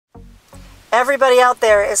Everybody out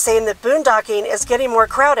there is saying that boondocking is getting more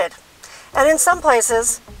crowded. And in some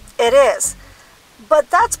places, it is.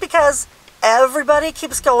 But that's because everybody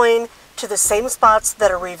keeps going to the same spots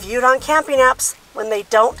that are reviewed on camping apps when they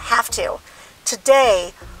don't have to.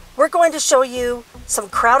 Today, we're going to show you some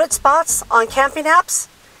crowded spots on camping apps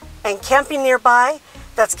and camping nearby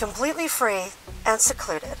that's completely free and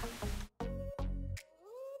secluded.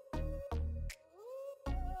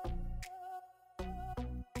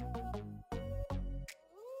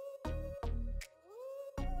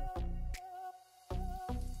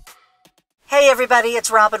 Hey everybody,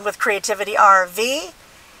 it's Robin with Creativity RV.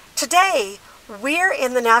 Today, we're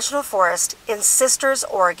in the National Forest in Sisters,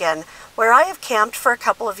 Oregon, where I have camped for a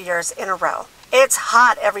couple of years in a row. It's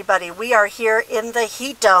hot, everybody. We are here in the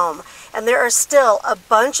heat dome, and there are still a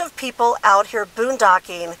bunch of people out here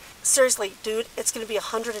boondocking. Seriously, dude, it's going to be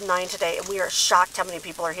 109 today, and we are shocked how many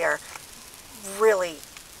people are here. Really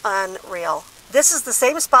unreal. This is the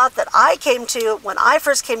same spot that I came to when I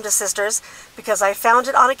first came to Sisters because I found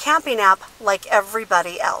it on a camping app like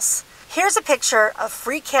everybody else. Here's a picture of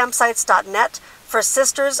freecampsites.net for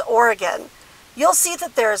Sisters, Oregon. You'll see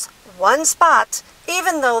that there's one spot,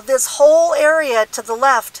 even though this whole area to the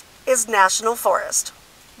left is National Forest.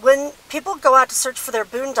 When people go out to search for their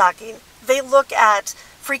boondocking, they look at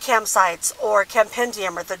free campsites or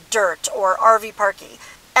Campendium or the Dirt or RV Parky,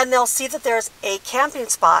 and they'll see that there's a camping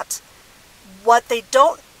spot. What they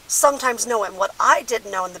don't sometimes know, and what I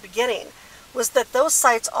didn't know in the beginning, was that those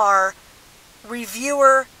sites are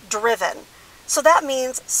reviewer driven. So that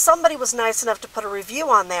means somebody was nice enough to put a review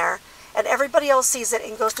on there and everybody else sees it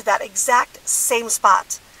and goes to that exact same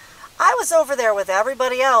spot. I was over there with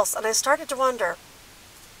everybody else and I started to wonder,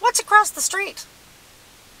 what's across the street?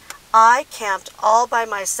 I camped all by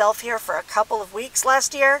myself here for a couple of weeks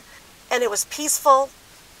last year and it was peaceful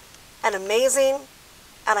and amazing.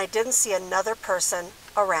 And I didn't see another person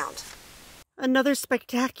around. Another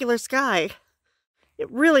spectacular sky.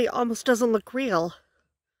 It really almost doesn't look real.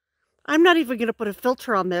 I'm not even going to put a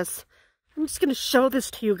filter on this. I'm just going to show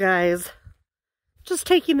this to you guys. Just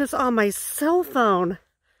taking this on my cell phone.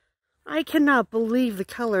 I cannot believe the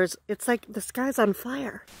colors. It's like the sky's on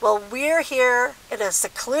fire. Well, we're here in a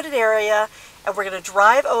secluded area and we're going to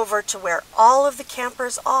drive over to where all of the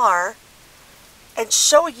campers are and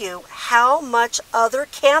show you how much other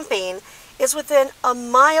camping is within a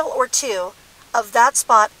mile or two of that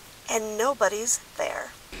spot and nobody's there.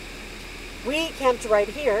 We camped right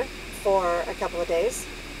here for a couple of days.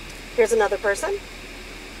 Here's another person.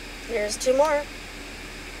 Here's two more.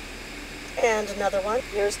 And another one.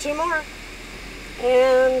 Here's two more.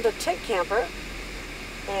 And a tent camper.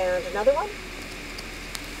 And another one.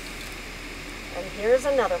 And here's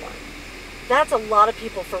another one. That's a lot of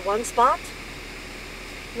people for one spot.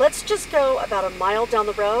 Let's just go about a mile down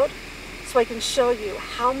the road so I can show you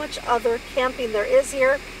how much other camping there is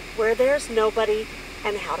here, where there's nobody,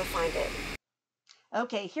 and how to find it.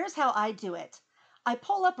 Okay, here's how I do it. I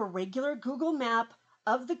pull up a regular Google map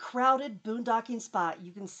of the crowded boondocking spot.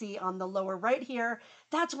 You can see on the lower right here,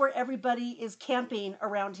 that's where everybody is camping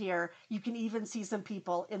around here. You can even see some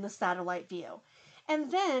people in the satellite view. And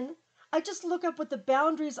then I just look up what the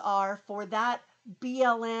boundaries are for that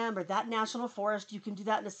BLM or that national forest. You can do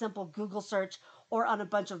that in a simple Google search or on a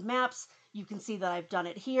bunch of maps. You can see that I've done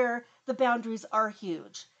it here. The boundaries are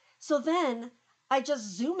huge. So then I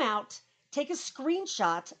just zoom out, take a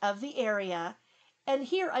screenshot of the area, and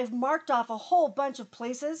here I've marked off a whole bunch of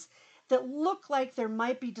places that look like there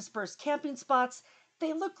might be dispersed camping spots.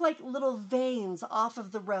 They look like little veins off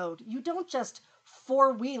of the road. You don't just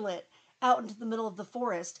four-wheel it out into the middle of the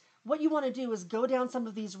forest. What you want to do is go down some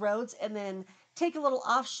of these roads and then take a little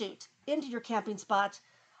offshoot into your camping spot.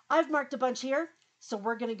 I've marked a bunch here, so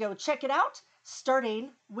we're going to go check it out,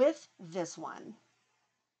 starting with this one.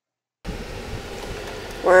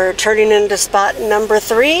 We're turning into spot number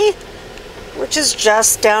 3, which is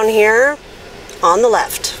just down here on the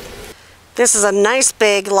left. This is a nice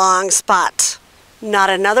big long spot.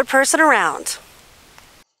 Not another person around.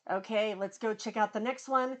 Okay, let's go check out the next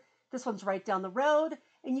one. This one's right down the road.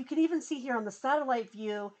 And you can even see here on the satellite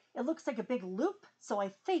view, it looks like a big loop, so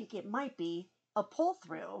I think it might be a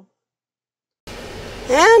pull-through.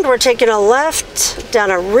 And we're taking a left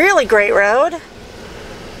down a really great road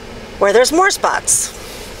where there's more spots.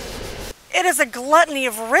 It is a gluttony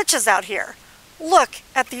of riches out here. Look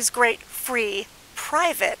at these great free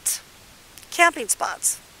private camping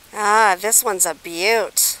spots. Ah, this one's a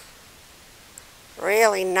beaut.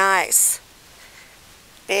 Really nice.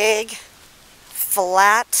 Big,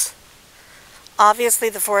 flat. Obviously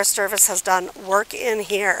the Forest Service has done work in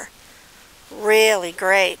here. Really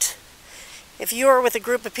great. If you are with a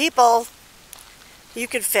group of people, You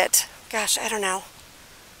could fit, gosh, I don't know,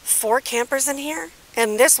 4 campers in here.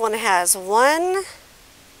 And this one has 1,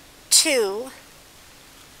 2,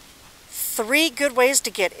 3 good ways to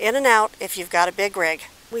get in and out if you've got a big rig.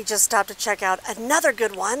 We just stopped to check out another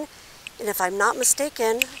good one. And if I'm not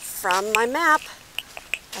mistaken, from my map,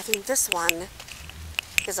 I think this one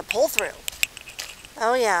is a pull-through.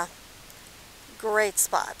 Oh yeah, great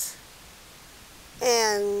spot.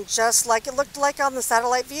 And just like it looked like on the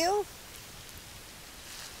satellite view,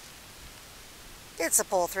 it's a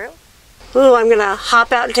pull-through. Ooh, I'm gonna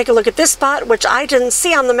hop out and take a look at this spot, which I didn't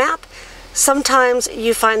see on the map. Sometimes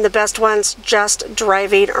you find the best ones just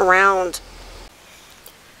driving around.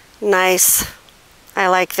 Nice. I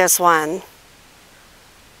like this one.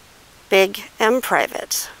 Big M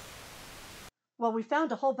private. Well, we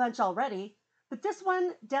found a whole bunch already, but this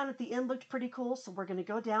one down at the end looked pretty cool, so we're gonna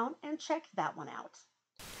go down and check that one out.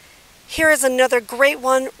 Here is another great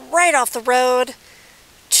one right off the road.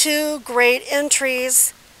 2 great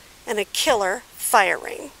entries and a killer fire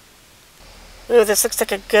ring. Ooh, this looks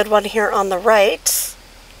like a good one here on the right.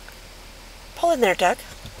 Pull in there, Doug.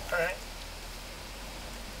 All right.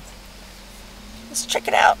 Let's check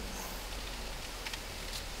it out.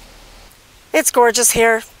 It's gorgeous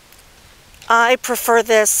here. I prefer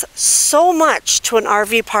this so much to an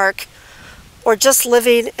RV park or just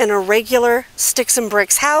living in a regular sticks and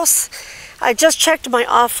bricks house. I just checked my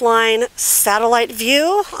offline satellite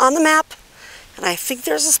view on the map, and I think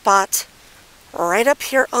there's a spot right up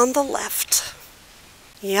here on the left.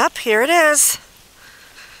 Yep, here it is.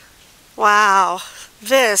 Wow,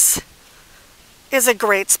 this is a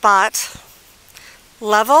great spot.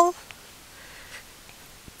 Level.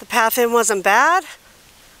 The path in wasn't bad.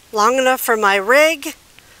 Long enough for my rig.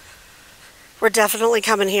 We're definitely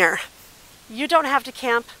coming here. You don't have to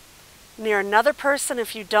camp near another person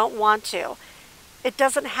if you don't want to. It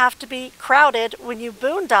doesn't have to be crowded when you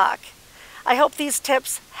boondock. I hope these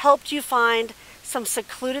tips helped you find some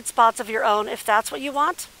secluded spots of your own if that's what you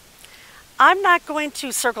want. I'm not going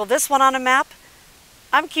to circle this one on a map.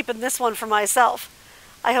 I'm keeping this one for myself.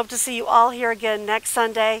 I hope to see you all here again next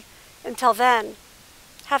Sunday. Until then,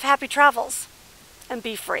 have happy travels and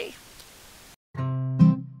be free.